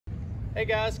Hey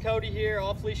guys, Cody here,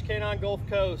 Off Leash Canine Gulf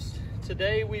Coast.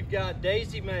 Today we've got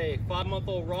Daisy May,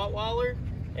 5-month-old Rottweiler,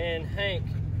 and Hank,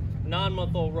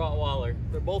 9-month-old Rottweiler.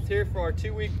 They're both here for our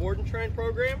 2-week board and train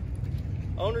program.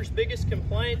 Owner's biggest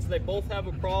complaints, they both have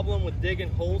a problem with digging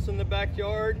holes in the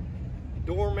backyard,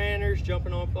 door manners,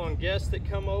 jumping off on guests that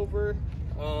come over.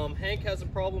 Hank has a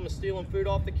problem of stealing food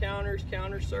off the counters,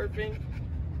 counter surfing.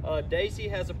 Daisy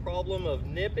has a problem of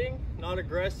nipping, not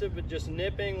aggressive, but just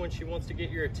nipping when she wants to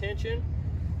get your attention.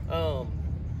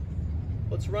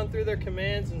 Let's run through their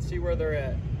commands and see where they're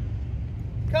at.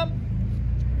 Come,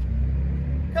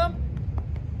 come,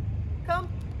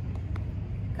 come,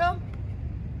 come.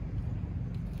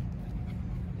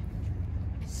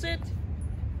 Sit,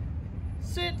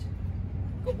 sit.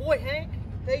 Good boy, Hank.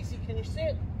 Daisy, can you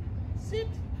sit? Sit,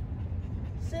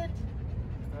 sit.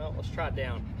 Well, let's try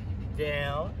down.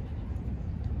 Down,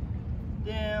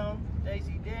 down,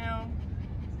 Daisy down,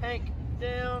 Hank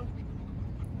down.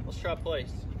 Let's try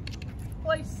place.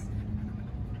 Place,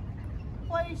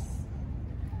 place.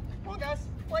 Come on guys,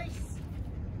 place,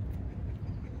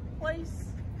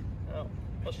 place. Oh,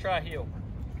 let's try heel.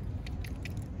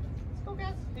 Let's go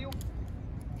guys, heel.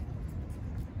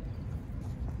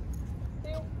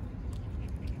 Heel.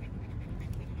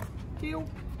 Heel.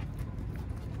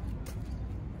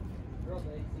 Girl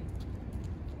Daisy.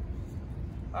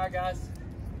 Alright guys,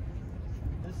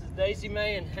 this is Daisy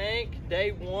May and Hank,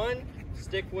 day 1.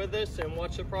 Stick with us and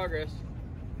watch the progress.